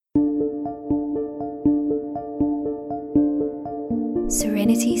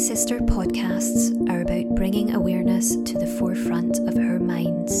Serenity Sister podcasts are about bringing awareness to the forefront of our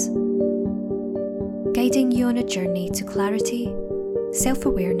minds, guiding you on a journey to clarity,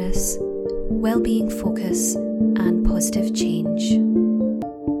 self-awareness, well-being focus, and positive change.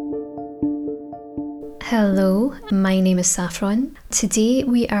 Hello, my name is Saffron. Today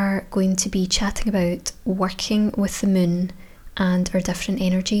we are going to be chatting about working with the moon and our different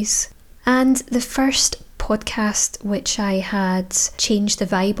energies. And the first podcast which I had changed the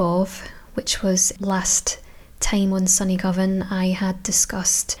vibe of, which was last time on Sunny Govan, I had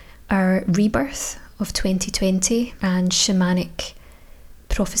discussed our rebirth of 2020 and shamanic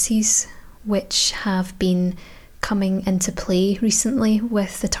prophecies which have been coming into play recently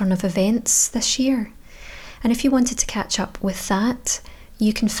with the turn of events this year. And if you wanted to catch up with that,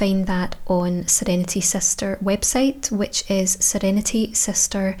 you can find that on Serenity Sister website, which is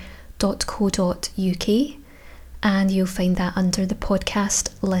serenitysister.co.uk, and you'll find that under the podcast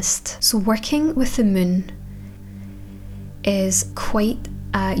list. So working with the moon is quite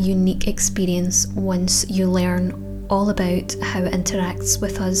a unique experience once you learn all about how it interacts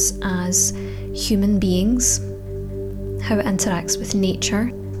with us as human beings, how it interacts with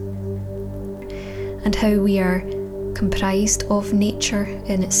nature, and how we are comprised of nature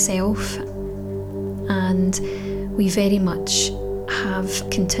in itself, and we very much have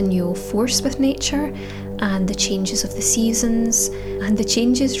continual force with nature and the changes of the seasons and the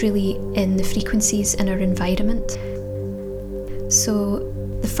changes really in the frequencies in our environment. So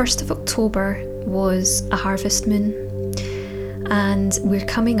the 1st of October was a harvest moon, and we're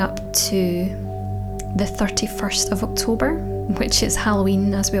coming up to the 31st of October, which is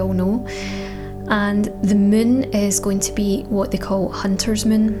Halloween, as we all know. And the moon is going to be what they call Hunter's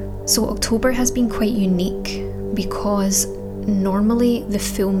Moon. So October has been quite unique because normally the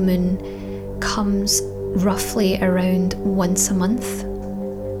full moon comes roughly around once a month.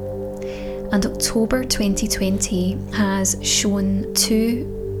 And October 2020 has shown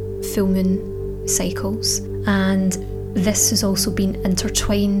 2 full moon cycles. And this has also been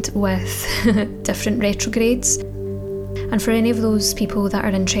intertwined with different retrogrades. And for any of those people that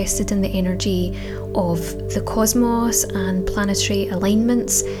are interested in the energy of the cosmos and planetary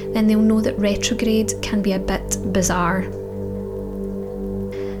alignments, then they'll know that retrograde can be a bit bizarre.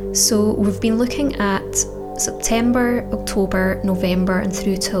 So we've been looking at September, October, November, and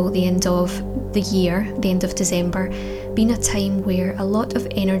through till the end of the year, the end of December, being a time where a lot of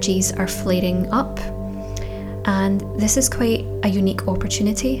energies are flaring up. And this is quite a unique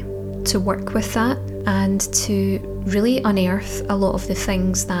opportunity to work with that and to really unearth a lot of the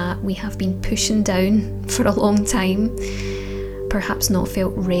things that we have been pushing down for a long time, perhaps not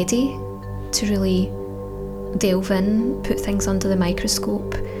felt ready to really delve in, put things under the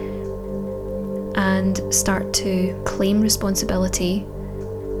microscope, and start to claim responsibility,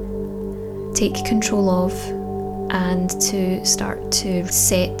 take control of, and to start to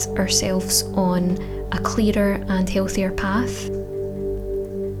set ourselves on a clearer and healthier path.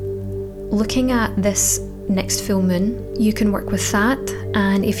 Looking at this next full moon, you can work with that,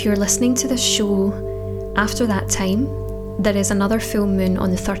 and if you're listening to this show after that time, there is another full moon on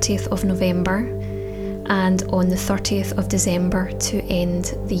the 30th of November and on the 30th of December to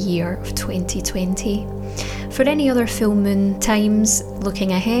end the year of 2020. For any other full moon times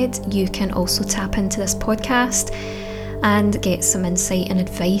looking ahead, you can also tap into this podcast and get some insight and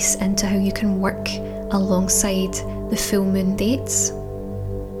advice into how you can work alongside the full moon dates.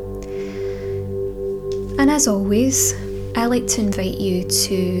 And as always, I like to invite you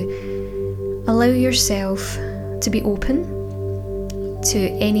to allow yourself to be open to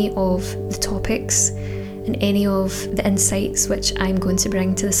any of the topics and any of the insights which I'm going to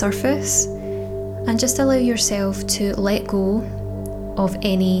bring to the surface, and just allow yourself to let go of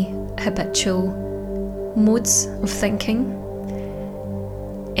any habitual modes of thinking,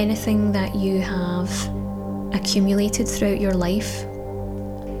 anything that you have accumulated throughout your life,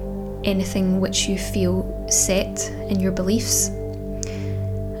 anything which you feel set in your beliefs,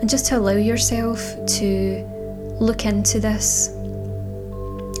 and just to allow yourself to look into this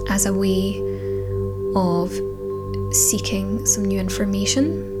as a way of seeking some new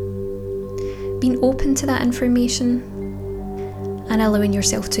information, being open to that information and allowing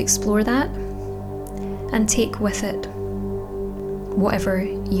yourself to explore that and take with it whatever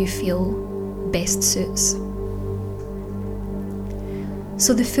you feel best suits.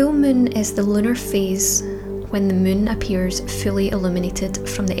 So the full moon is the lunar phase when the moon appears fully illuminated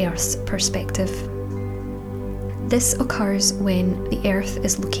from the Earth's perspective. This occurs when the Earth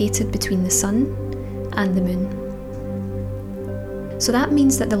is located between the Sun and the Moon. So that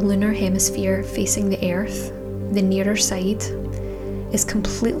means that the lunar hemisphere facing the Earth, the nearer side, is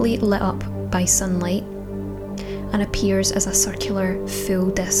completely lit up by sunlight and appears as a circular full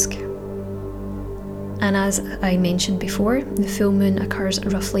disk. And as I mentioned before, the full moon occurs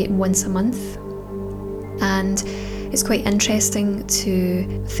roughly once a month. And it's quite interesting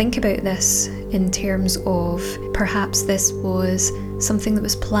to think about this in terms of perhaps this was something that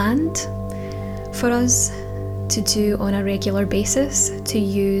was planned for us to do on a regular basis, to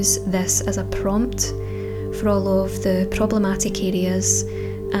use this as a prompt for all of the problematic areas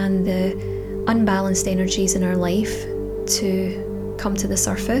and the unbalanced energies in our life to come to the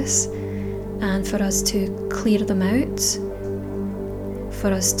surface, and for us to clear them out,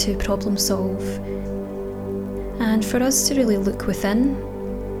 for us to problem solve, and for us to really look within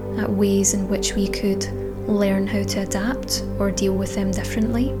at ways in which we could learn how to adapt or deal with them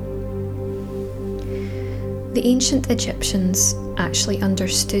differently. The ancient Egyptians actually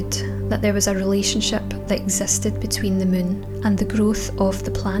understood that there was a relationship that existed between the moon and the growth of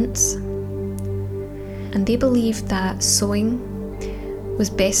the plants. And they believed that sowing was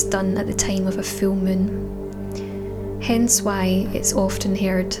best done at the time of a full moon. Hence why it's often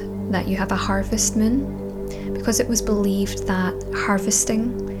heard that you have a harvest moon, because it was believed that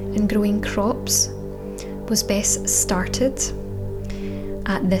harvesting and growing crops was best started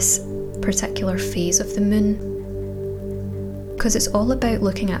at this particular phase of the moon, because it's all about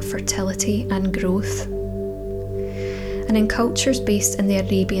looking at fertility and growth. And in cultures based in the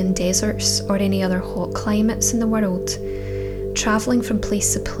Arabian deserts or any other hot climates in the world, travelling from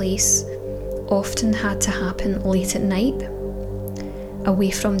place to place often had to happen late at night,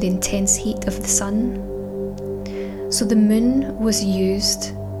 away from the intense heat of the sun. So the moon was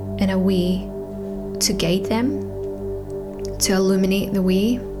used in a way to guide them, to illuminate the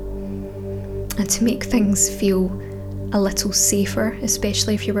way, and to make things feel a little safer,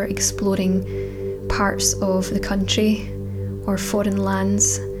 especially if you were exploring parts of the country or foreign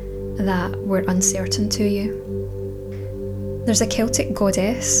lands that were uncertain to you. There's a Celtic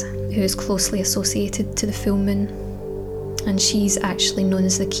goddess who is closely associated to the full moon, and she's actually known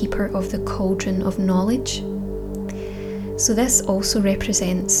as the keeper of the cauldron of knowledge. So this also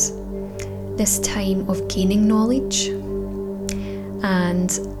represents this time of gaining knowledge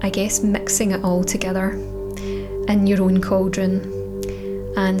and I guess mixing it all together in your own cauldron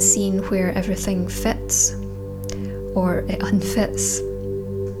and seeing where everything fits or it unfits.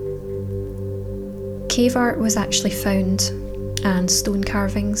 Cave art was actually found, and stone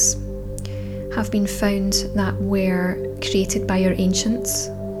carvings have been found that were created by our ancients,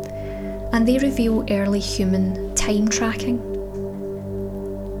 and they reveal early human time tracking.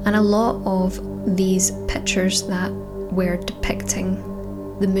 And a lot of these pictures that were depicting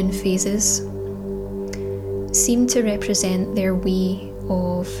the moon phases seem to represent their way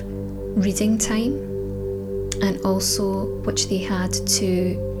of reading time, and also which they had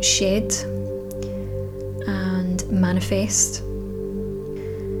to shed and manifest.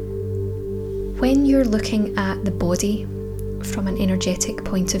 When you're looking at the body from an energetic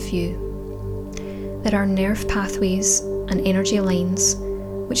point of view, there are nerve pathways and energy lines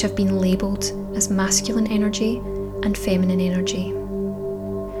which have been labelled as masculine energy and feminine energy.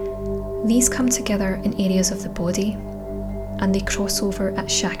 These come together in areas of the body and they cross over at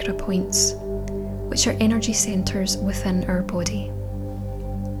chakra points, which are energy centres within our body.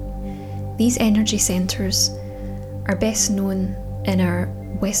 These energy centres are best known in our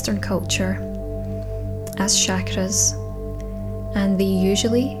Western culture as chakras, and they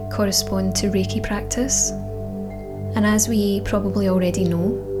usually correspond to Reiki practice. And as we probably already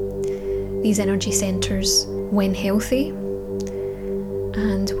know, these energy centres, when healthy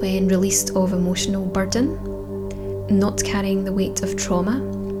and when released of emotional burden, not carrying the weight of trauma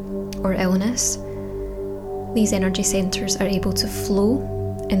or illness, these energy centres are able to flow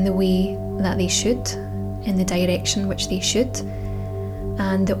in the way that they should, in the direction which they should,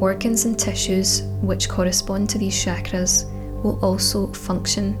 and the organs and tissues which correspond to these chakras will also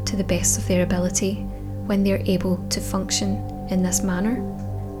function to the best of their ability when they're able to function in this manner.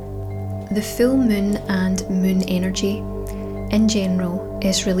 The full moon and moon energy in general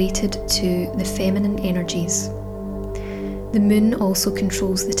is related to the feminine energies. The moon also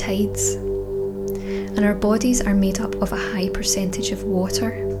controls the tides, and our bodies are made up of a high percentage of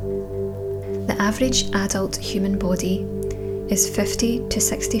water. The average adult human body is 50 to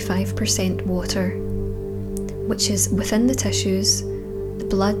 65% water, which is within the tissues, the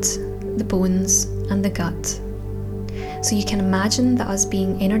blood, the bones, and the gut. So you can imagine that us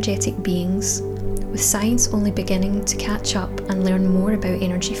being energetic beings, with science only beginning to catch up and learn more about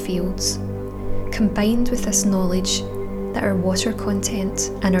energy fields, combined with this knowledge that our water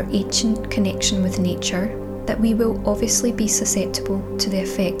content and our ancient connection with nature that we will obviously be susceptible to the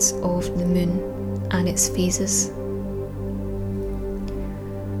effects of the moon and its phases.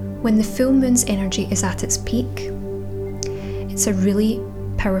 When the full moon's energy is at its peak, it's a really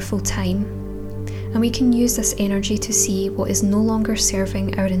powerful time, and we can use this energy to see what is no longer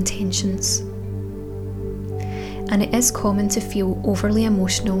serving our intentions. And it is common to feel overly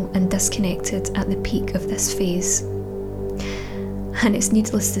emotional and disconnected at the peak of this phase. And it's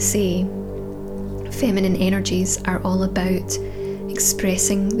needless to say, feminine energies are all about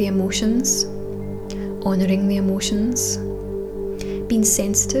expressing the emotions, honouring the emotions, being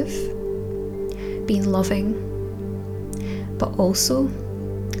sensitive, being loving, but also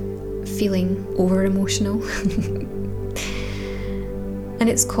feeling over-emotional. And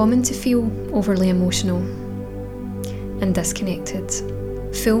it's common to feel overly emotional and disconnected.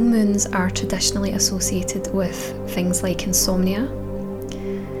 Full moons are traditionally associated with things like insomnia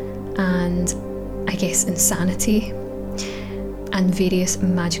and, I guess, insanity and various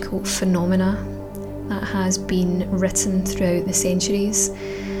magical phenomena that has been written throughout the centuries.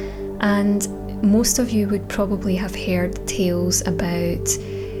 And most of you would probably have heard tales about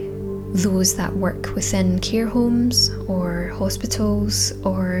those that work within care homes or hospitals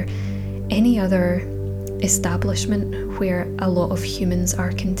or any other establishment where a lot of humans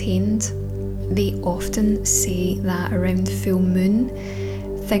are contained. They often say that around full moon,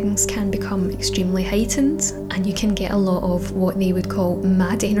 things can become extremely heightened and you can get a lot of what they would call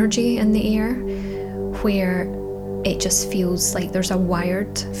mad energy in the air, where it just feels like there's a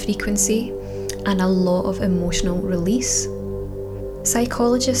wired frequency and a lot of emotional release.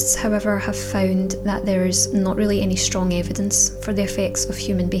 Psychologists, however, have found that there's not really any strong evidence for the effects of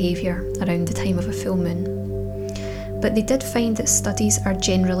human behaviour around the time of a full moon. But they did find that studies are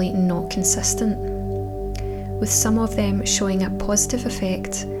generally not consistent, with some of them showing a positive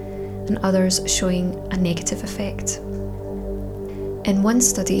effect and others showing a negative effect. In one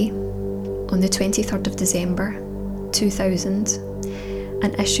study, on the 23rd of December 2000,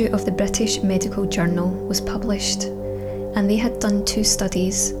 an issue of the British Medical Journal was published, and they had done 2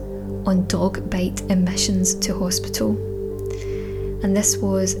 studies on dog bite emissions to hospital. And this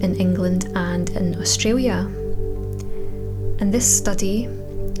was in England and in Australia. And this study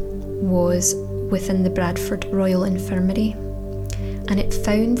was within the Bradford Royal Infirmary, and it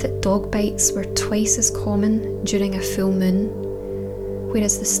found that dog bites were twice as common during a full moon,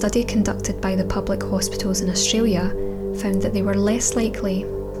 whereas the study conducted by the public hospitals in Australia found that they were less likely.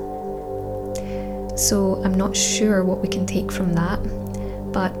 So I'm not sure what we can take from that,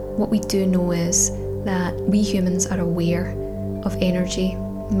 but what we do know is that we humans are aware of energy.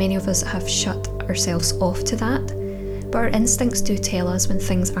 Many of us have shut ourselves off to that, but our instincts do tell us when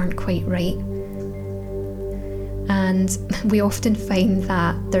things aren't quite right. And we often find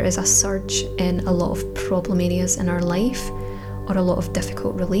that there is a surge in a lot of problem areas in our life, or a lot of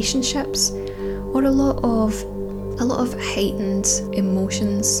difficult relationships, or a lot of heightened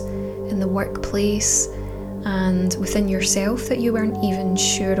emotions in the workplace and within yourself that you weren't even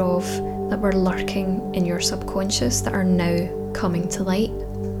sure of, that were lurking in your subconscious, that are now coming to light.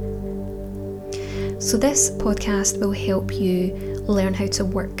 So this podcast will help you learn how to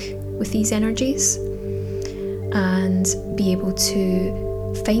work with these energies and be able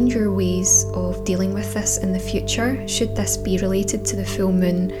to find your ways of dealing with this in the future, should this be related to the full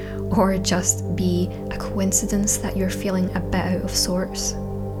moon or just be a coincidence that you're feeling a bit out of sorts.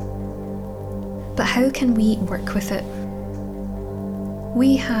 But how can we work with it?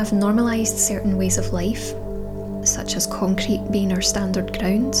 We have normalised certain ways of life, such as concrete being our standard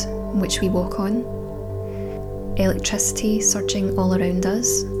ground on which we walk on, electricity surging all around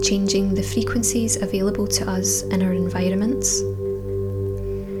us, changing the frequencies available to us in our environments,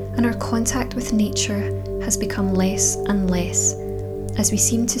 and our contact with nature has become less and less as we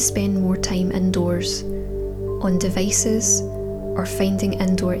seem to spend more time indoors, on devices, or finding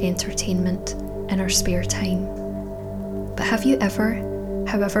indoor entertainment in our spare time. But have you ever,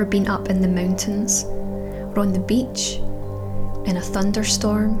 however, been up in the mountains, or on the beach, in a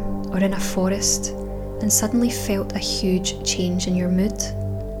thunderstorm, or in a forest, and suddenly felt a huge change in your mood?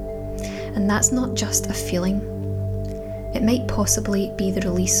 And that's not just a feeling. It might possibly be the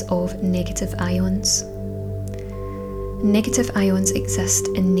release of negative ions. Negative ions exist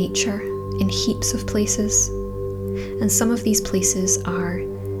in nature in heaps of places, and some of these places are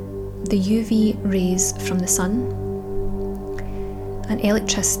the UV rays from the sun, and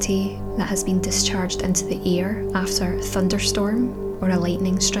electricity that has been discharged into the air after a thunderstorm or a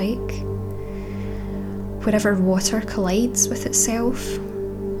lightning strike, wherever water collides with itself,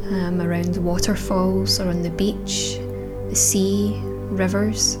 around waterfalls or on the beach, the sea,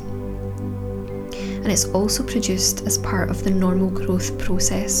 rivers. and it's also produced as part of the normal growth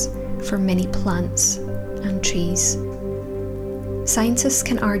process for many plants and trees. Scientists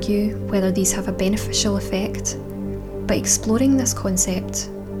can argue whether these have a beneficial effect, but exploring this concept,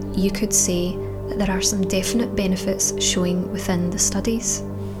 you could say that there are some definite benefits showing within the studies.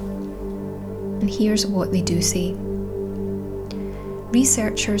 And here's what they do say.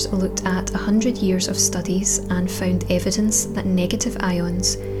 Researchers looked at 100 years of studies and found evidence that negative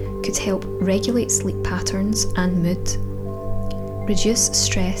ions could help regulate sleep patterns and mood, reduce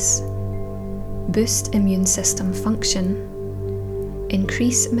stress, boost immune system function,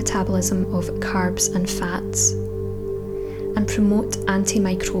 increase metabolism of carbs and fats, and promote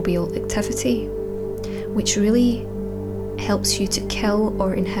antimicrobial activity, which really helps you to kill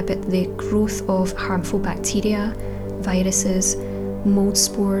or inhibit the growth of harmful bacteria, viruses, mold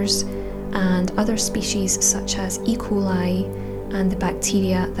spores, and other species such as E. coli and the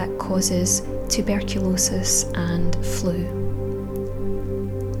bacteria that causes tuberculosis and flu.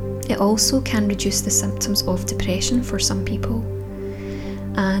 It also can reduce the symptoms of depression for some people,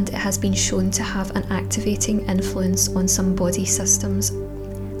 and it has been shown to have an activating influence on some body systems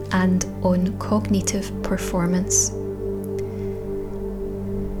and on cognitive performance.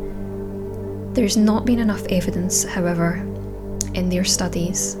 There's not been enough evidence, however, in their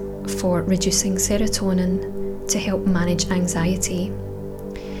studies for reducing serotonin to help manage anxiety,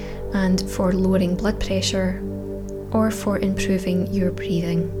 and for lowering blood pressure, or for improving your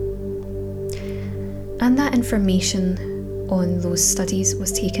breathing. And that information on those studies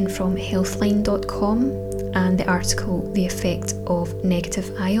was taken from healthline.com and the article The Effect of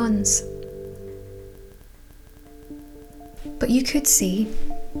Negative Ions. But you could say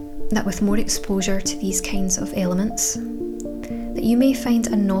that with more exposure to these kinds of elements, that you may find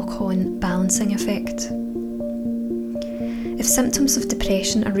a knock-on balancing effect. If symptoms of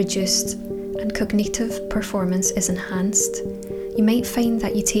depression are reduced and cognitive performance is enhanced, you might find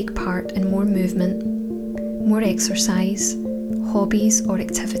that you take part in more movement, more exercise, hobbies or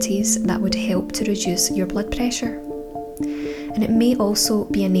activities that would help to reduce your blood pressure. And it may also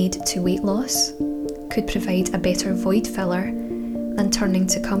be an aid to weight loss, could provide a better void filler than turning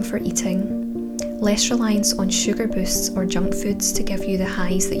to comfort eating, less reliance on sugar boosts or junk foods to give you the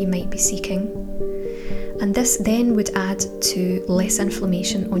highs that you might be seeking. And this then would add to less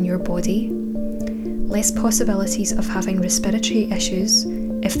inflammation on your body, less possibilities of having respiratory issues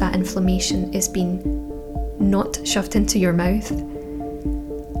if that inflammation is being not shoved into your mouth,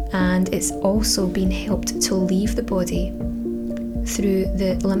 and it's also been helped to leave the body through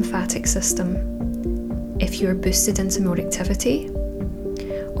the lymphatic system if you're boosted into more activity,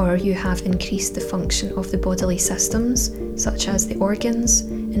 or you have increased the function of the bodily systems, such as the organs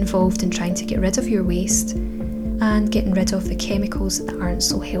involved in trying to get rid of your waste and getting rid of the chemicals that aren't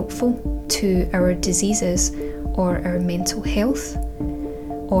so helpful to our diseases or our mental health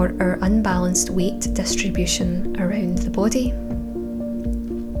or our unbalanced weight distribution around the body.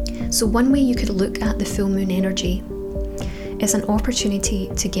 So one way you could look at the full moon energy is an opportunity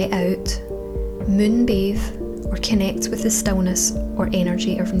to get out, moon bathe, or connect with the stillness or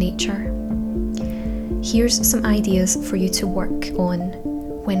energy of nature. Here's some ideas for you to work on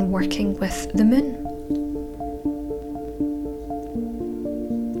when working with the moon.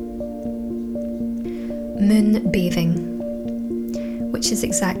 Moon bathing, which is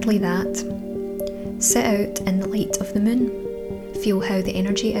exactly that. Sit out in the light of the moon. Feel how the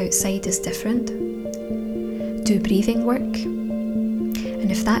energy outside is different. Do breathing work.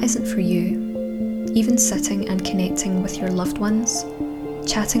 And if that isn't for you, even sitting and connecting with your loved ones,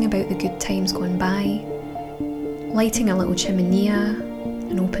 chatting about the good times gone by, lighting a little chimenea,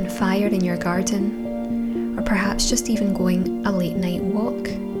 an open fire in your garden, or perhaps just even going a late night walk.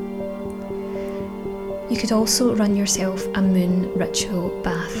 You could also run yourself a moon ritual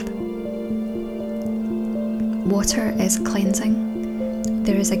bath. Water is cleansing.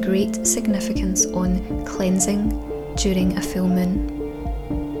 There is a great significance on cleansing during a full moon.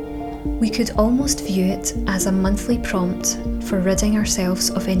 We could almost view it as a monthly prompt for ridding ourselves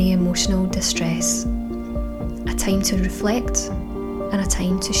of any emotional distress, a time to reflect and a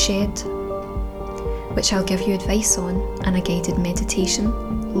time to shed, which I'll give you advice on and a guided meditation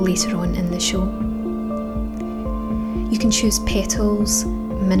later on in the show. You can choose petals,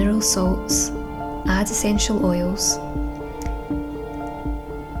 mineral salts, add essential oils.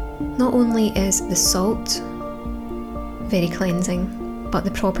 Not only is the salt very cleansing, but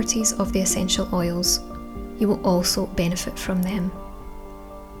the properties of the essential oils, you will also benefit from them.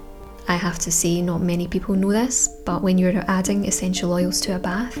 I have to say, not many people know this, but when you're adding essential oils to a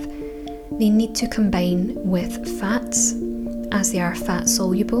bath, they need to combine with fats, as they are fat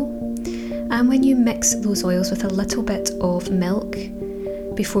soluble, And when you mix those oils with a little bit of milk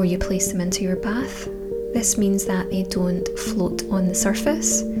before you place them into your bath, this means that they don't float on the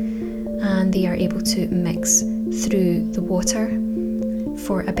surface and they are able to mix through the water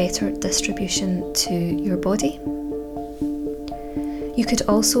for a better distribution to your body. You could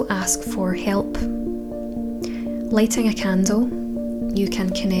also ask for help. Lighting a candle, you can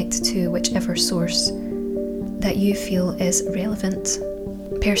connect to whichever source that you feel is relevant.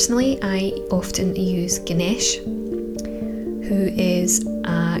 Personally, I often use Ganesh, who is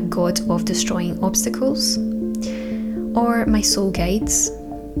a god of destroying obstacles, or my soul guides.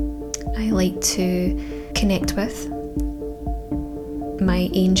 I like to connect with my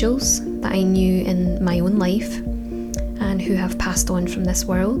angels that I knew in my own life and who have passed on from this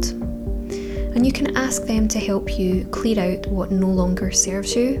world. And you can ask them to help you clear out what no longer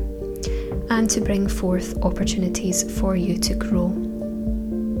serves you and to bring forth opportunities for you to grow.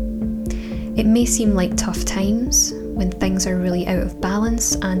 It may seem like tough times when things are really out of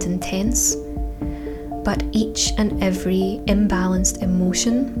balance and intense, but each and every imbalanced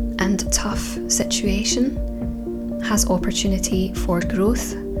emotion and tough situation has opportunity for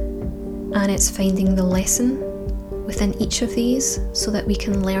growth, and it's finding the lesson within each of these so that we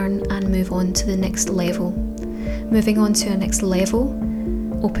can learn and move on to the next level. Moving on to a next level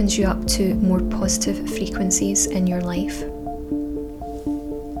opens you up to more positive frequencies in your life.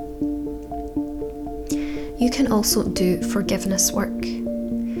 You can also do forgiveness work,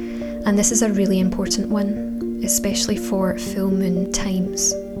 and this is a really important one, especially for full moon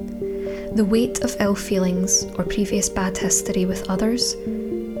times. The weight of ill feelings or previous bad history with others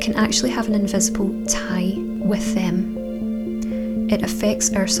can actually have an invisible tie with them. It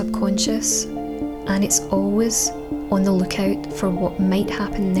affects our subconscious, and it's always on the lookout for what might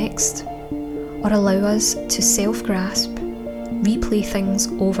happen next, or allow us to self-grasp, replay things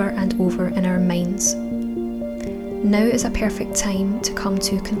over and over in our minds. Now is a perfect time to come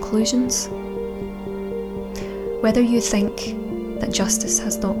to conclusions. Whether you think that justice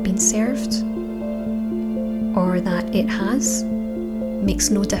has not been served or that it has,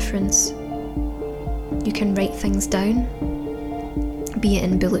 makes no difference. You can write things down, be it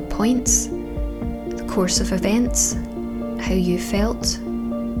in bullet points, the course of events, how you felt,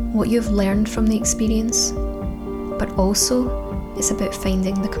 what you've learned from the experience, but also it's about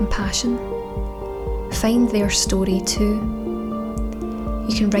finding the compassion. Find their story too.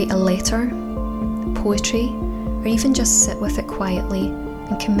 You can write a letter, poetry, or even just sit with it quietly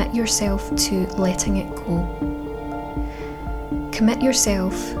and commit yourself to letting it go. Commit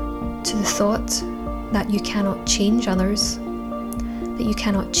yourself to the thought that you cannot change others, that you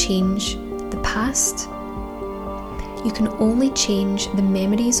cannot change the past. You can only change the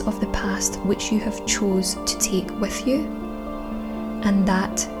memories of the past which you have chose to take with you, and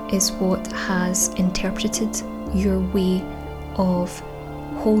that is what has interpreted your way of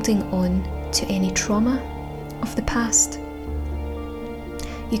holding on to any trauma of the past.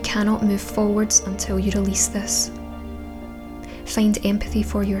 You cannot move forwards until you release this. Find empathy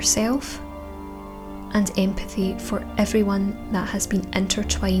for yourself and empathy for everyone that has been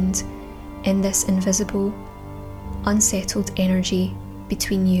intertwined in this invisible, unsettled energy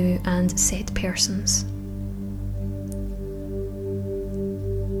between you and said persons.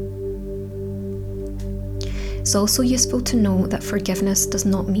 It's also useful to know that forgiveness does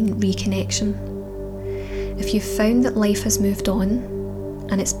not mean reconnection. If you've found that life has moved on,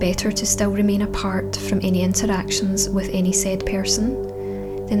 and it's better to still remain apart from any interactions with any said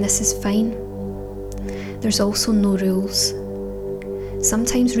person, then this is fine. There's also no rules.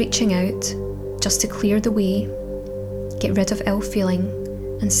 Sometimes reaching out, just to clear the way, get rid of ill feeling,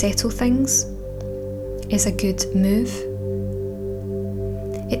 and settle things, is a good move.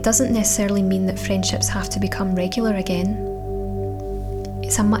 It doesn't necessarily mean that friendships have to become regular again.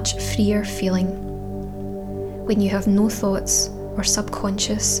 It's a much freer feeling when you have no thoughts or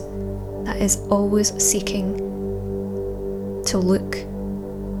subconscious that is always seeking to look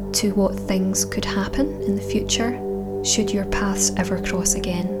to what things could happen in the future should your paths ever cross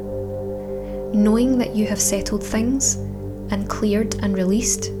again. Knowing that you have settled things and cleared and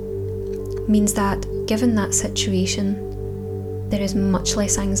released means that, given that situation, there is much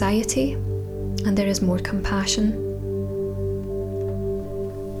less anxiety and there is more compassion.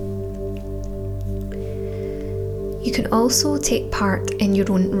 You can also take part in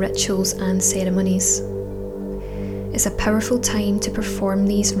your own rituals and ceremonies. It's a powerful time to perform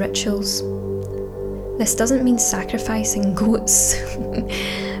these rituals. This doesn't mean sacrificing goats.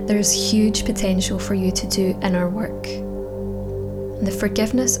 There's huge potential for you to do inner work. The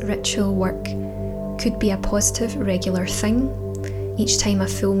forgiveness ritual work could be a positive, regular thing. each time a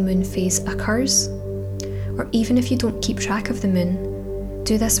full moon phase occurs. Or even if you don't keep track of the moon,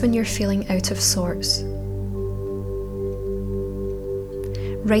 do this when you're feeling out of sorts.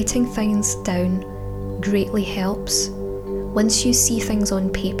 Writing things down greatly helps. Once you see things on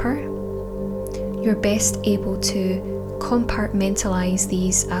paper, you're best able to compartmentalize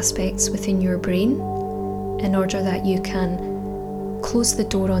these aspects within your brain in order that you can close the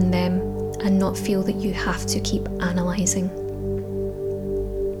door on them and not feel that you have to keep analysing.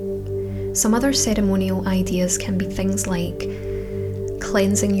 Some other ceremonial ideas can be things like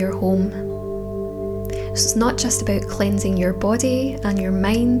cleansing your home. So it's not just about cleansing your body and your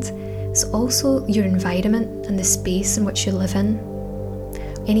mind, it's also your environment and the space in which you live in.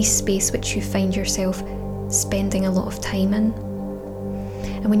 Any space which you find yourself spending a lot of time in.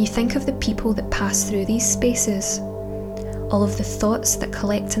 And when you think of the people that pass through these spaces, all of the thoughts that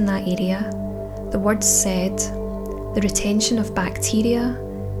collect in that area, the words said, the retention of bacteria,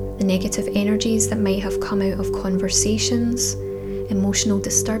 the negative energies that might have come out of conversations, emotional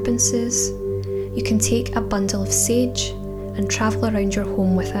disturbances, you can take a bundle of sage and travel around your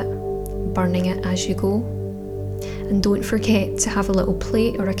home with it, burning it as you go. And don't forget to have a little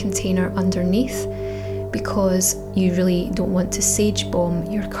plate or a container underneath, because you really don't want to sage bomb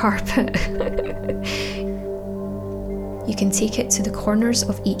your carpet. You can take it to the corners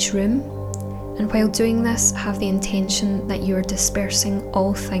of each room, and while doing this, have the intention that you are dispersing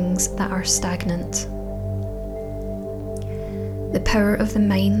all things that are stagnant. The power of the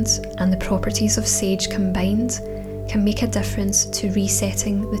mind and the properties of sage combined can make a difference to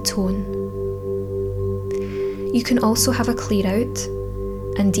resetting the tone. You can also have a clear out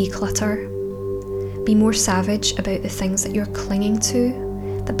and declutter. Be more savage about the things that you're clinging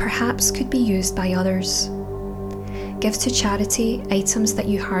to that perhaps could be used by others. Give to charity items that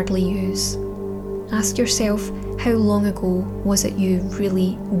you hardly use. Ask yourself, how long ago was it you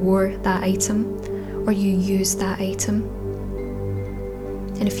really wore that item or you used that item?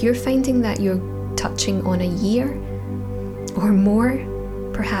 And if you're finding that you're touching on a year or more,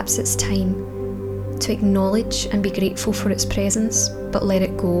 perhaps it's time to acknowledge and be grateful for its presence, but let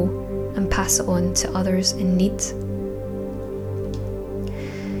it go and pass it on to others in need.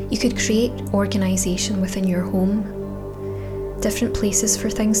 You could create organisation within your home, different places for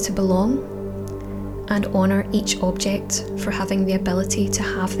things to belong, and honour each object for having the ability to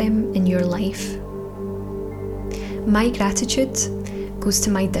have them in your life. My gratitude goes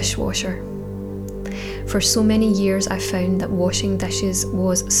to my dishwasher. For so many years I found that washing dishes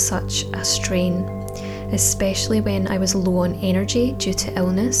was such a strain, especially when I was low on energy due to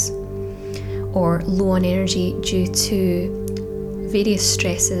illness, or low on energy due to various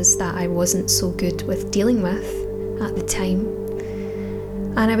stresses that I wasn't so good with dealing with at the time.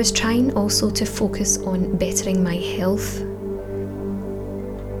 And I was trying also to focus on bettering my health.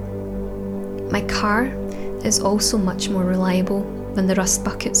 My car is also much more reliable than the rust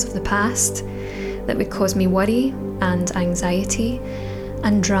buckets of the past that would cause me worry and anxiety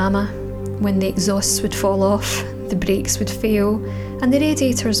and drama when the exhausts would fall off, the brakes would fail, and the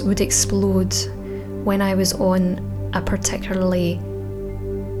radiators would explode when I was on a particularly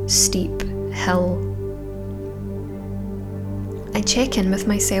steep hill. I check in with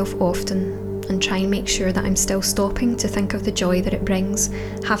myself often and try and make sure that I'm still stopping to think of the joy that it brings,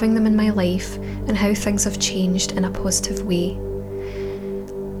 having them in my life, and how things have changed in a positive way.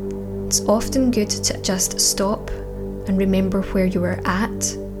 It's often good to just stop and remember where you were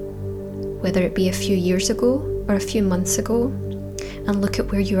at, whether it be a few years ago or a few months ago, and look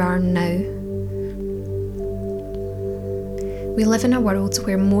at where you are now. We live in a world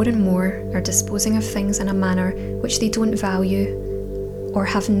where more and more are disposing of things in a manner which they don't value or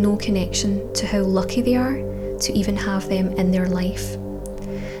have no connection to how lucky they are to even have them in their life.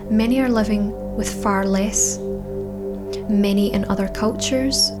 Many are living with far less. Many in other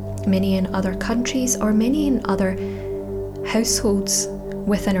cultures, many in other countries, or many in other households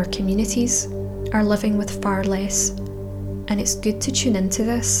within our communities are living with far less. And it's good to tune into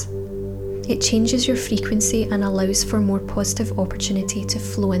this. It changes your frequency and allows for more positive opportunity to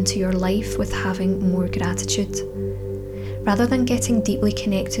flow into your life with having more gratitude. Rather than getting deeply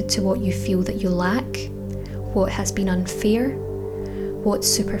connected to what you feel that you lack, what has been unfair, what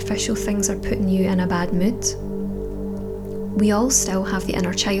superficial things are putting you in a bad mood, we all still have the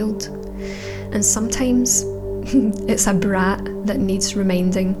inner child. And sometimes it's a brat that needs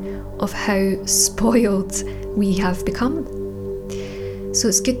reminding of how spoiled we have become. So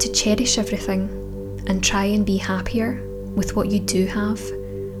it's good to cherish everything and try and be happier with what you do have,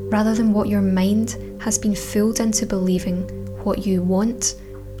 rather than what your mind has been fooled into believing what you want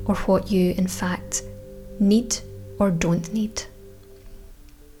or what you in fact need or don't need.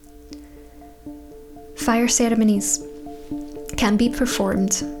 Fire ceremonies can be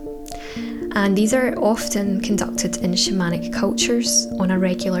performed, and these are often conducted in shamanic cultures on a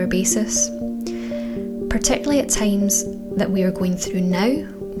regular basis, particularly at times that we are going through now,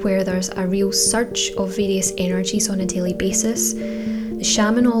 where there's a real surge of various energies on a daily basis. The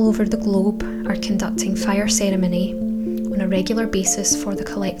shaman all over the globe are conducting fire ceremony on a regular basis for the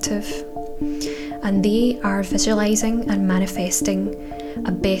collective, and they are visualising and manifesting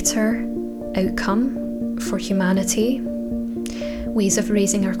a better outcome for humanity, ways of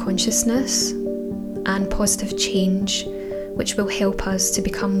raising our consciousness, and positive change, which will help us to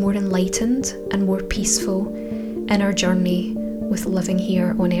become more enlightened and more peaceful in our journey with living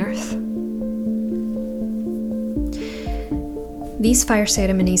here on Earth. These fire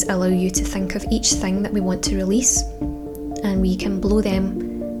ceremonies allow you to think of each thing that we want to release, and we can blow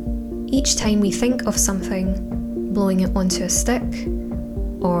them each time we think of something, blowing it onto a stick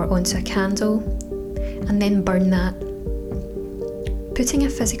or onto a candle, and then burn that. Putting a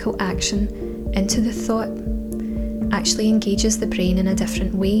physical action into the thought actually engages the brain in a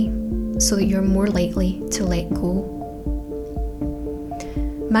different way, so that you're more likely to let go.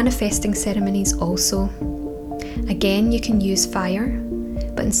 Manifesting ceremonies also. Again, you can use fire,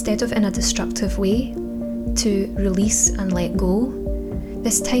 but instead of in a destructive way, to release and let go.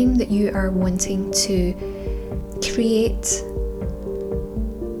 This time that you are wanting to create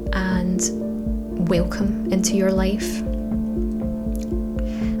and welcome into your life.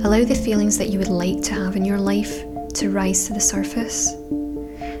 Allow the feelings that you would like to have in your life to rise to the surface,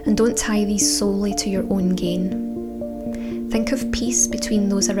 and don't tie these solely to your own gain. Think of peace between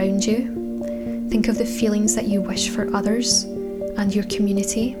those around you. Think of the feelings that you wish for others and your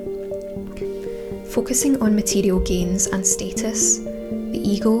community. Focusing on material gains and status, the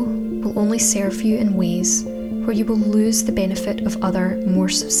ego will only serve you in ways where you will lose the benefit of other more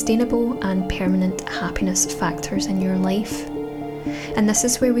sustainable and permanent happiness factors in your life. And this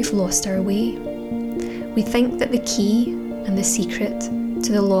is where we've lost our way. We think that the key and the secret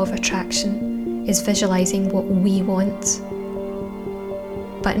to the law of attraction is visualizing what we want.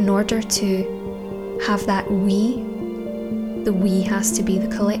 But in order to have that the we has to be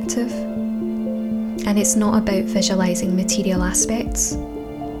the collective. And it's not about visualizing material aspects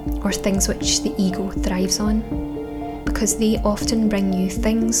or things which the ego thrives on, because they often bring you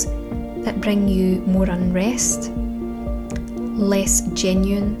things that bring you more unrest, less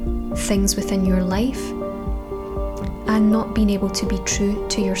genuine things within your life, and not being able to be true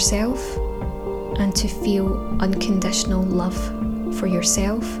to yourself and to feel unconditional love for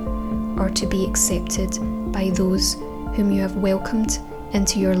yourself, or to be accepted by those whom you have welcomed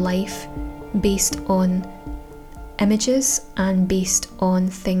into your life based on images and based on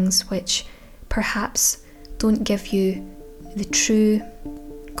things which perhaps don't give you the true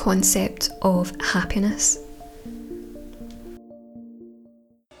concept of happiness.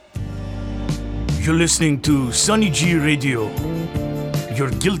 You're listening to Sunny G Radio, your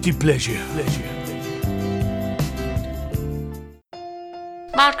guilty pleasure.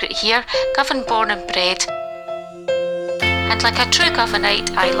 Margaret here, Govan born and bred. And like a true Govanite,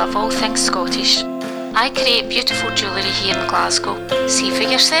 I love all things Scottish. I create beautiful jewellery here in Glasgow. See for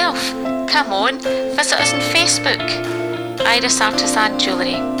yourself. Come on, visit us on Facebook. Iris Artisan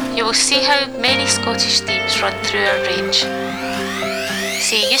Jewellery. You will see how many Scottish themes run through our range.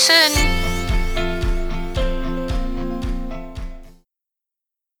 See you soon.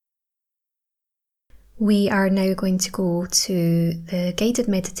 We are now going to go to the guided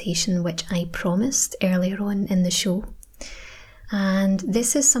meditation which I promised earlier on in the show. And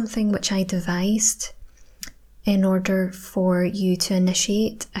this is something which I devised in order for you to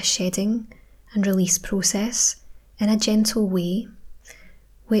initiate a shedding and release process in a gentle way,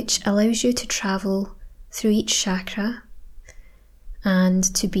 which allows you to travel through each chakra and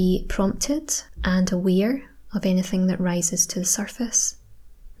to be prompted and aware of anything that rises to the surface.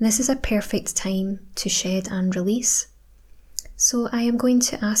 This is a perfect time to shed and release. So I am going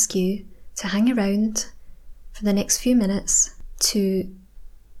to ask you to hang around for the next few minutes to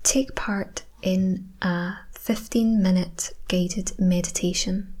take part in a 15-minute guided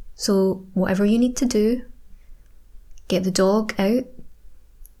meditation. So whatever you need to do, get the dog out,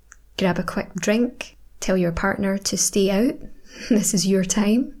 grab a quick drink, tell your partner to stay out, this is your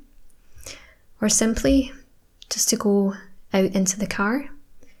time, or simply just to go out into the car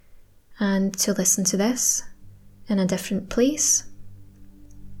and to listen to this in a different place.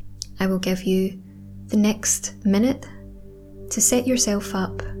 I will give you the next minute to set yourself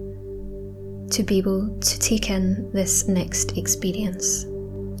up to be able to take in this next experience.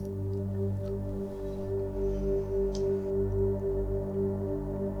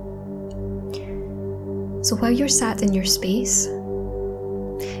 So while you're sat in your space,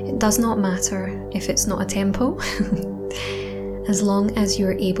 it does not matter if it's not a temple, as long as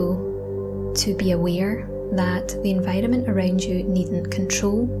you're able to be aware that the environment around you needn't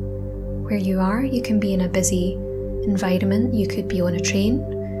control where you are. You can be in a busy environment, you could be on a train,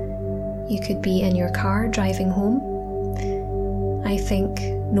 you could be in your car driving home. I think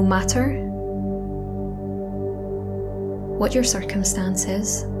no matter what your circumstance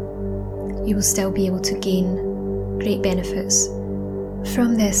is, you will still be able to gain great benefits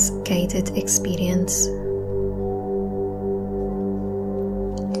from this guided experience.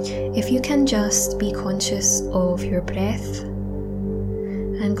 If you can just be conscious of your breath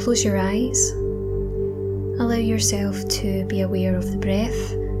and close your eyes, allow yourself to be aware of the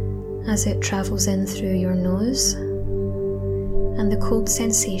breath as it travels in through your nose and the cold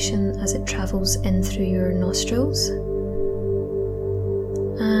sensation as it travels in through your nostrils,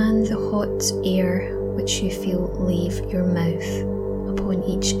 and the hot air which you feel leave your mouth upon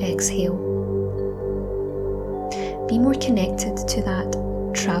each exhale. Be more connected to that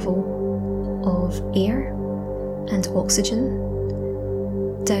travel of air and oxygen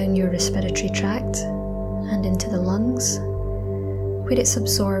down your respiratory tract and into the lungs, where it's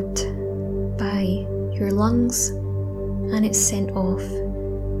absorbed by your lungs and it's sent off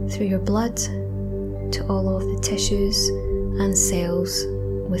through your blood to all of the tissues and cells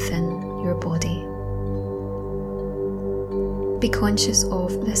within your body. Be conscious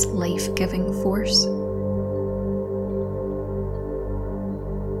of this life-giving force.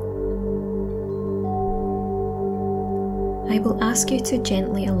 I will ask you to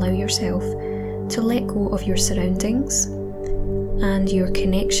gently allow yourself to let go of your surroundings and your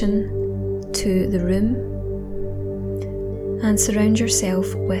connection to the room, and surround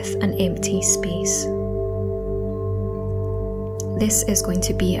yourself with an empty space. This is going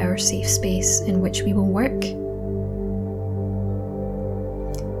to be our safe space in which we will work.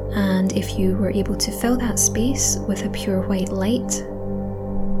 And if you were able to fill that space with a pure white light,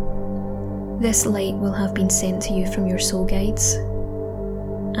 this light will have been sent to you from your soul guides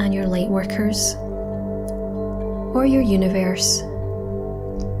and your light workers, or your universe,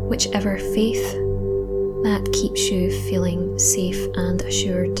 whichever faith that keeps you feeling safe and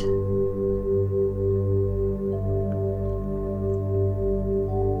assured.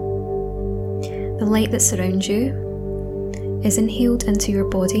 The light that surrounds you is inhaled into your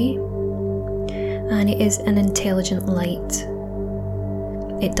body, and it is an intelligent light.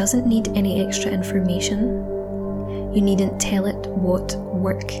 It doesn't need any extra information. You needn't tell it what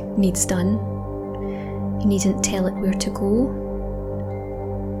work needs done. You needn't tell it where to go.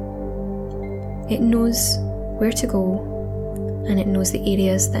 It knows where to go, and it knows the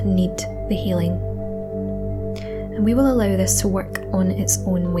areas that need the healing. And we will allow this to work on its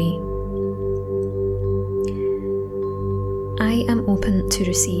own way. I am open to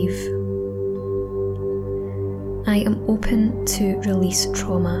receive. I am open to release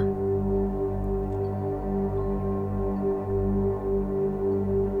trauma.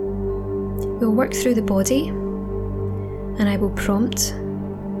 We'll work through the body, and I will prompt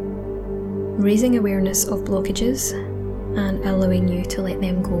raising awareness of blockages and allowing you to let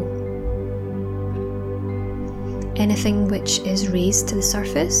them go. Anything which is raised to the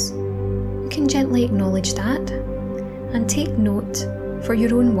surface, you can gently acknowledge that and take note for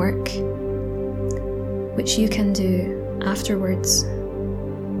your own work, which you can do afterwards,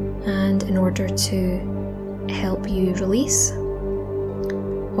 and in order to help you release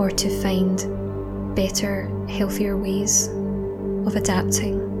or to find better, healthier ways of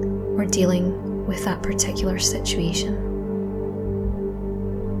adapting or dealing with that particular situation.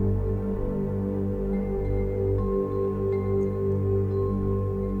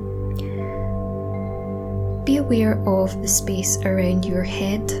 Be aware of the space around your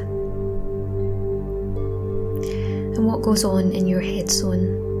head and what goes on in your head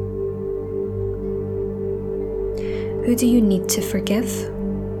zone. Who do you need to forgive?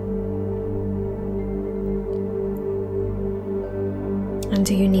 And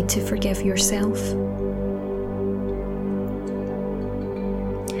do you need to forgive yourself?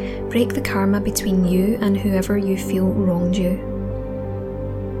 Break the karma between you and whoever you feel wronged you.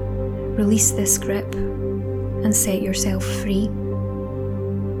 Release this grip and set yourself free.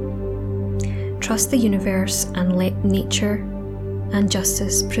 Trust the universe and let nature and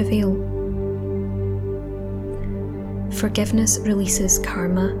justice prevail. Forgiveness releases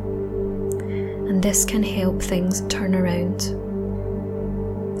karma, and this can help things turn around.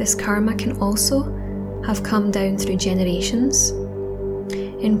 This karma can also have come down through generations,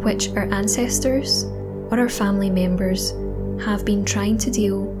 in which our ancestors or our family members have been trying to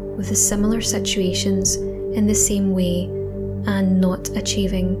deal with the similar situations in the same way and not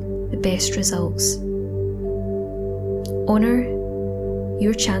achieving the best results. Honour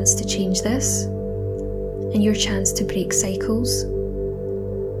your chance to change this and your chance to break cycles,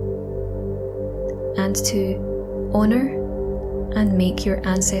 and to honour and make your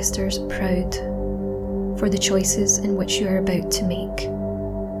ancestors proud for the choices in which you are about to make.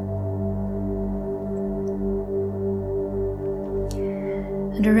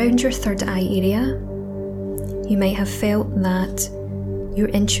 And around your third eye area, you might have felt that your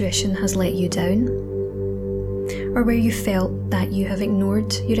intuition has let you down, or where you felt that you have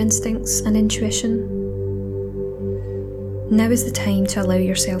ignored your instincts and intuition. Now is the time to allow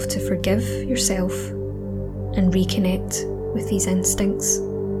yourself to forgive yourself and reconnect with these instincts.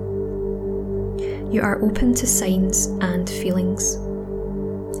 You are open to signs and feelings,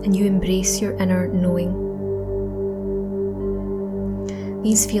 and you embrace your inner knowing.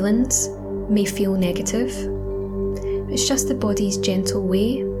 These feelings may feel negative. It's just the body's gentle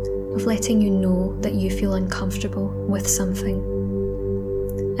way of letting you know that you feel uncomfortable with something.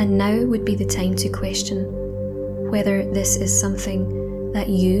 And now would be the time to question whether this is something that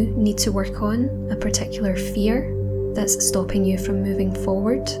you need to work on, a particular fear that's stopping you from moving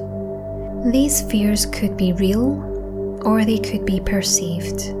forward. These fears could be real, or they could be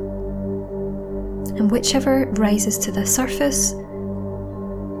perceived. And whichever rises to the surface,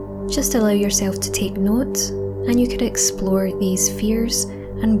 just allow yourself to take note, and you can explore these fears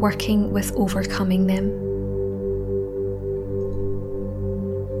and working with overcoming them.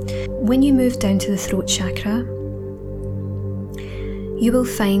 When you move down to the throat chakra, you will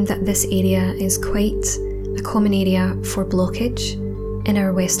find that this area is quite a common area for blockage in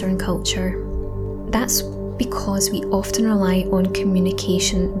our Western culture. That's because we often rely on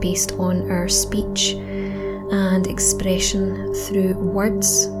communication based on our speech and expression through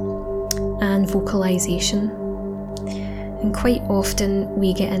words and vocalization. And quite often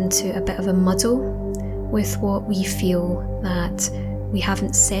we get into a bit of a muddle with what we feel that we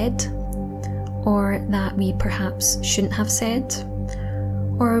haven't said, or that we perhaps shouldn't have said,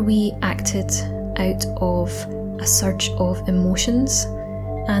 or we acted out of a surge of emotions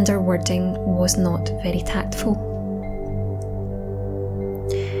and our wording was not very tactful.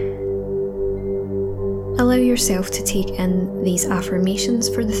 Allow yourself to take in these affirmations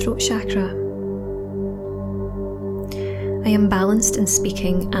for the throat chakra. I am balanced in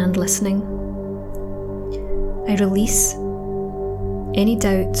speaking and listening. I release any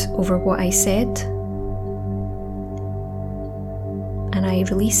doubt over what I said, and I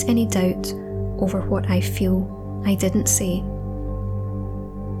release any doubt over what I feel I didn't say.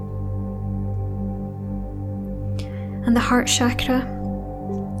 And the heart chakra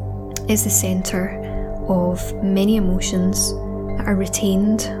is the centre of many emotions that are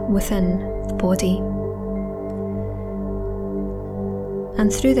retained within the body.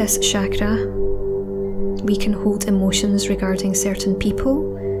 And through this chakra, we can hold emotions regarding certain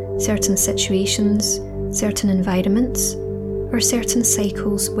people, certain situations, certain environments, or certain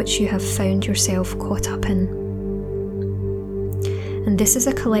cycles which you have found yourself caught up in. And this is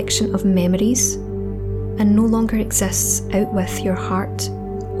a collection of memories and no longer exists out with your heart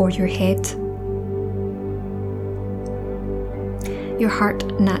or your head. Your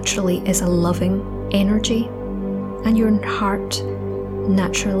heart naturally is a loving energy, and your heart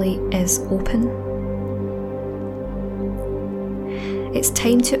naturally is open. It's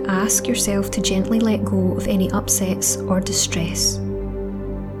time to ask yourself to gently let go of any upsets or distress.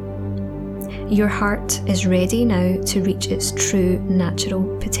 Your heart is ready now to reach its true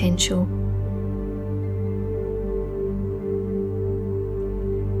natural potential.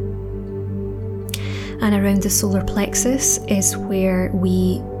 And around the solar plexus is where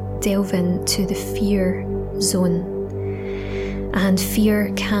we delve into the fear zone. And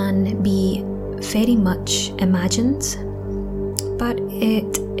fear can be very much imagined, but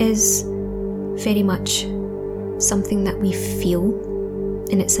it is very much something that we feel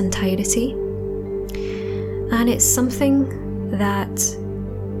in its entirety. And it's something that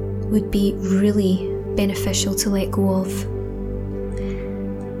would be really beneficial to let go of.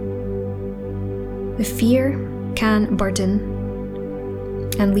 The fear can burden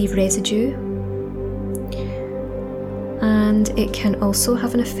and leave residue, and it can also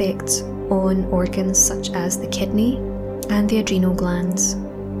have an effect on organs such as the kidney and the adrenal glands.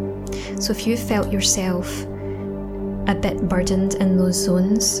 So if you felt yourself a bit burdened in those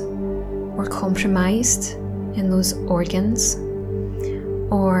zones, or compromised in those organs,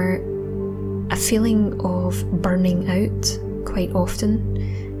 or a feeling of burning out quite often,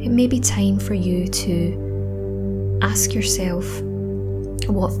 it may be time for you to ask yourself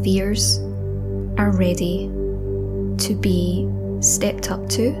what fears are ready to be stepped up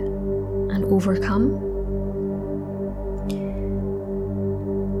to and overcome.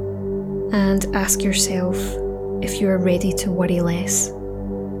 And ask yourself if you are ready to worry less.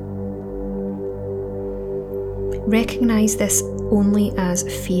 Recognize this only as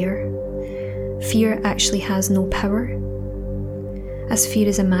fear. Fear actually has no power, as fear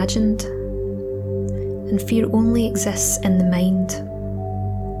is imagined, and fear only exists in the mind.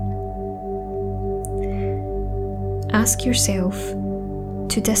 Ask yourself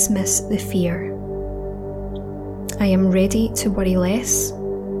to dismiss the fear. I am ready to worry less,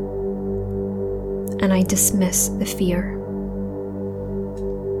 and I dismiss the fear.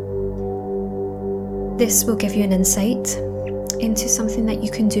 This will give you an insight into something that you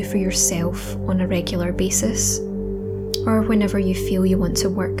can do for yourself on a regular basis, or whenever you feel you want to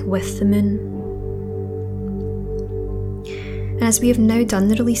work with the moon. As we have now done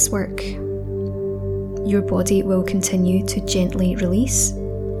the release work, your body will continue to gently release.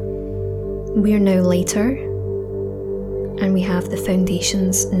 We are now lighter, and we have the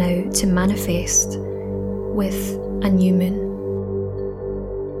foundations now to manifest with a new moon.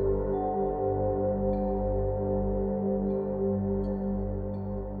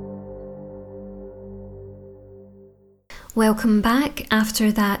 Welcome back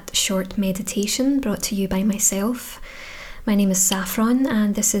after that short meditation brought to you by myself. My name is Saffron,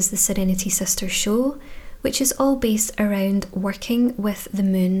 and this is the Serenity Sisters show, which is all based around working with the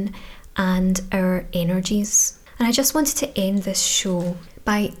moon and our energies. And I just wanted to end this show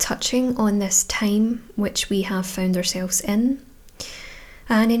by touching on this time which we have found ourselves in.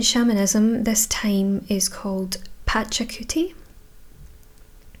 And in shamanism, this time is called Pachacuti.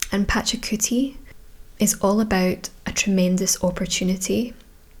 And Pachacuti is all about a tremendous opportunity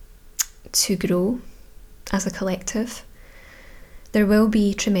to grow as a collective. There will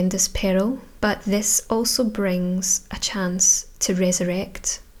be tremendous peril, but this also brings a chance to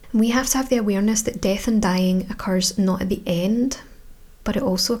resurrect. We have to have the awareness that death and dying occurs not at the end, but it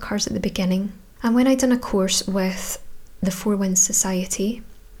also occurs at the beginning. And when I done a course with the Four Winds Society,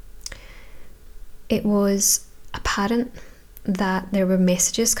 it was apparent that there were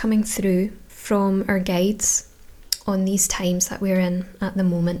messages coming through from our guides on these times that we're in at the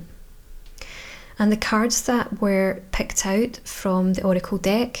moment. And the cards that were picked out from the Oracle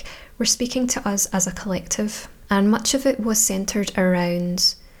deck were speaking to us as a collective. And much of it was centred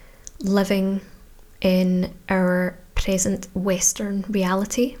around living in our present Western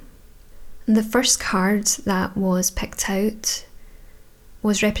reality. And the first card that was picked out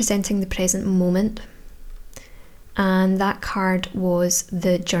was representing the present moment. And that card was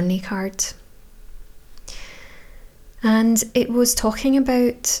the Journey card. And it was talking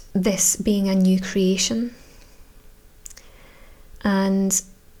about this being a new creation and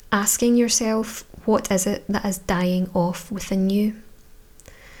asking yourself, what is it that is dying off within you?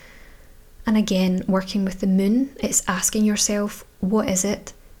 And again, working with the moon, it's asking yourself, what is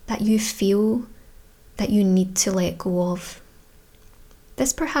it that you feel that you need to let go of?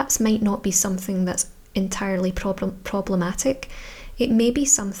 This perhaps might not be something that's entirely problematic. It may be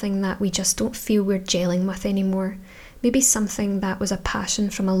something that we just don't feel we're gelling with anymore. Maybe something that was a passion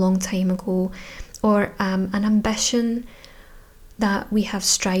from a long time ago, or an ambition that we have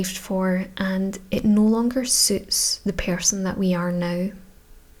strived for and it no longer suits the person that we are now.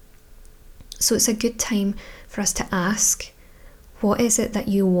 So it's a good time for us to ask, what is it that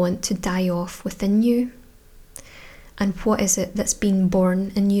you want to die off within you? And what is it that's been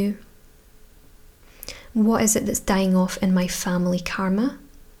born in you? What is it that's dying off in my family karma?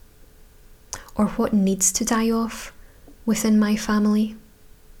 Or what needs to die off within my family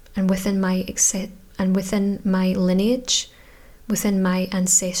and within my lineage, within my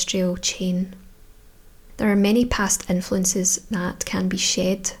ancestral chain? There are many past influences that can be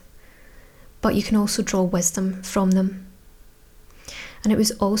shed, but you can also draw wisdom from them. And it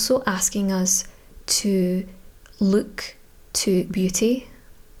was also asking us to look to beauty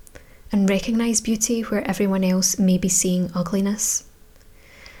and recognise beauty where everyone else may be seeing ugliness.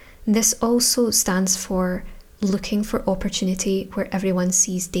 And this also stands for looking for opportunity where everyone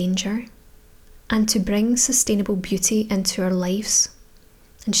sees danger, and to bring sustainable beauty into our lives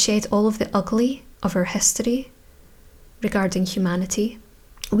and shed all of the ugly of our history regarding humanity.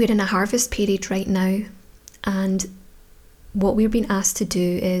 We're in a harvest period right now, and what we're being asked to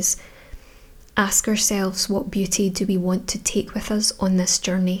do is ask ourselves, what beauty do we want to take with us on this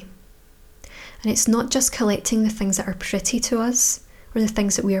journey? And it's not just collecting the things that are pretty to us, or the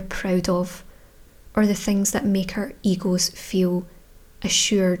things that we are proud of, or the things that make our egos feel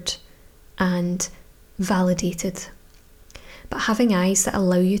assured and validated, but having eyes that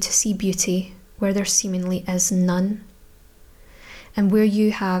allow you to see beauty where there seemingly is none. And where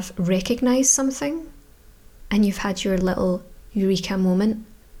you have recognised something and you've had your little eureka moment,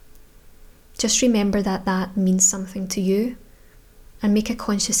 just remember that that means something to you and make a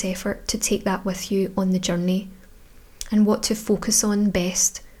conscious effort to take that with you on the journey and what to focus on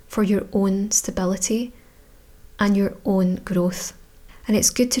best for your own stability and your own growth. And it's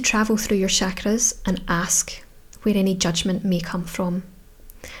good to travel through your chakras and ask where any judgment may come from.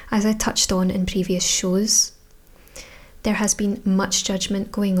 As I touched on in previous shows, there has been much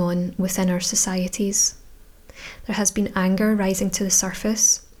judgment going on within our societies. There has been anger rising to the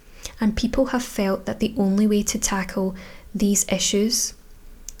surface, and people have felt that the only way to tackle these issues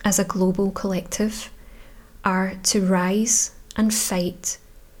as a global collective are to rise and fight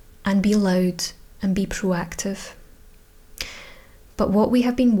and be loud and be proactive. But what we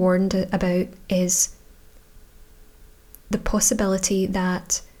have been warned about is the possibility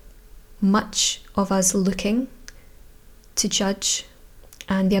that much of us looking to judge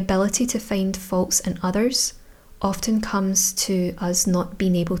and the ability to find faults in others often comes to us not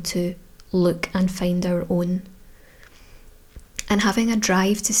being able to look and find our own. And having a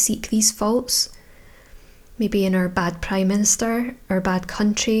drive to seek these faults, maybe in our bad prime minister, our bad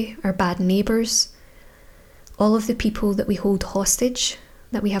country, our bad neighbours, all of the people that we hold hostage,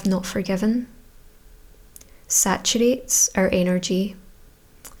 that we have not forgiven, saturates our energy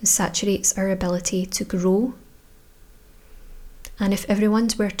and saturates our ability to grow. And if everyone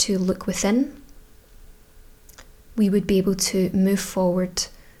were to look within, we would be able to move forward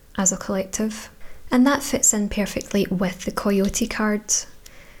as a collective. And that fits in perfectly with the coyote card.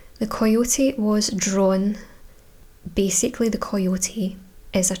 The coyote was drawn, basically the coyote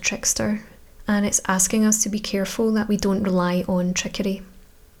is a trickster, and it's asking us to be careful that we don't rely on trickery.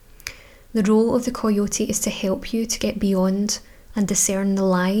 The role of the coyote is to help you to get beyond and discern the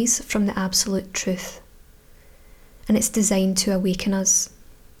lies from the absolute truth. And it's designed to awaken us.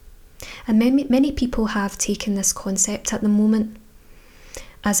 And many people have taken this concept at the moment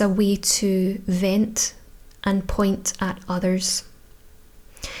as a way to vent and point at others.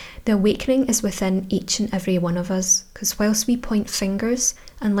 The awakening is within each and every one of us, because whilst we point fingers,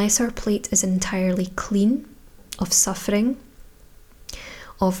 unless our plate is entirely clean of suffering,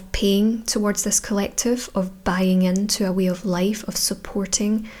 of paying towards this collective, of buying into a way of life, of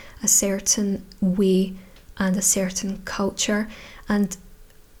supporting a certain way and a certain culture, and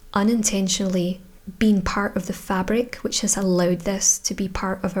unintentionally being part of the fabric which has allowed this to be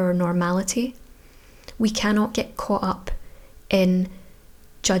part of our normality, we cannot get caught up in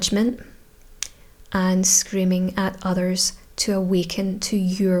judgment and screaming at others to awaken to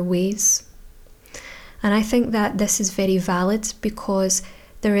your ways. And I think that this is very valid, because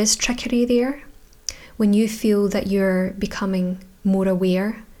there is trickery there. When you feel that you're becoming more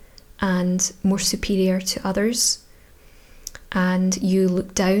aware and more superior to others, and you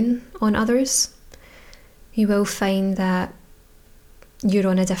look down on others, you will find that you're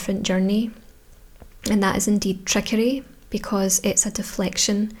on a different journey. And that is indeed trickery, because it's a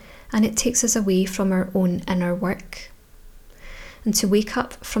deflection and it takes us away from our own inner work. And to wake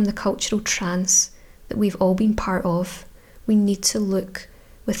up from the cultural trance that we've all been part of, we need to look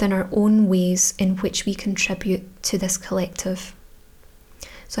within our own ways in which we contribute to this collective.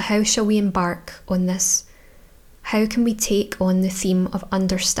 So how shall we embark on this? How can we take on the theme of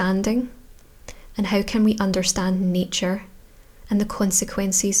understanding? And how can we understand nature and the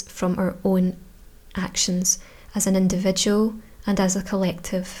consequences from our own actions as an individual and as a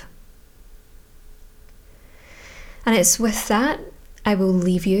collective? And it's with that I will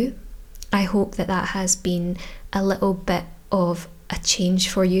leave you. I hope that that has been a little bit of a change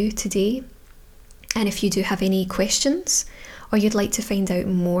for you today. And if you do have any questions, or you'd like to find out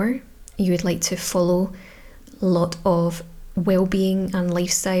more, you would like to follow a lot of well-being and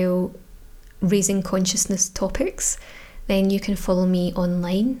lifestyle raising consciousness topics, then you can follow me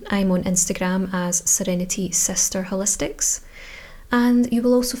online. I'm on Instagram as Serenity Sister Holistics, and you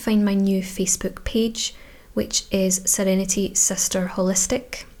will also find my new Facebook page, which is Serenity Sister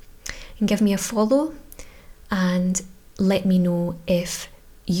Holistic. And give me a follow and let me know if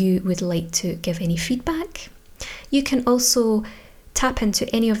you would like to give any feedback. You can also tap into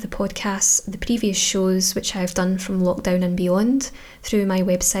any of the podcasts, the previous shows which I've done from lockdown and beyond, through my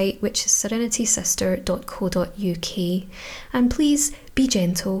website, which is serenitysister.co.uk. And please be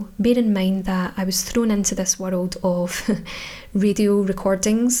gentle. Bear in mind that I was thrown into this world of radio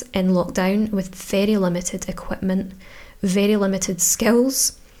recordings in lockdown with very limited equipment, very limited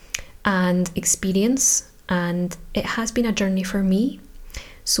skills and experience, and it has been a journey for me.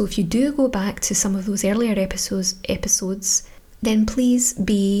 So if you do go back to some of those earlier episodes, then please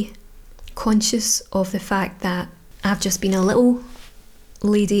be conscious of the fact that I've just been a little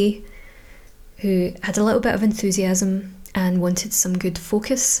lady who had a little bit of enthusiasm and wanted some good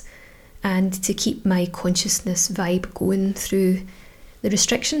focus, and to keep my consciousness vibe going through the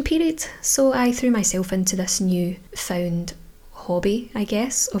restriction period. So I threw myself into this new found hobby, I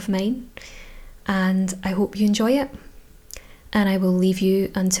guess, of mine, and I hope you enjoy it. And I will leave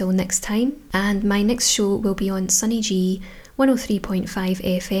you until next time, and my next show will be on Sunny G 103.5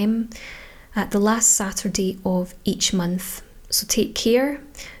 FM at the last Saturday of each month. So take care,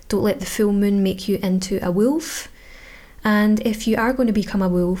 don't let the full moon make you into a wolf, and if you are going to become a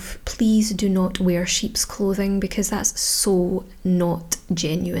wolf, please do not wear sheep's clothing, because that's so not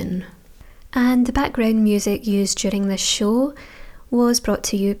genuine. And the background music used during this show was brought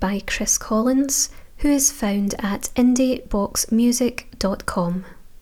to you by Chris Collins, who is found at indieboxmusic.com.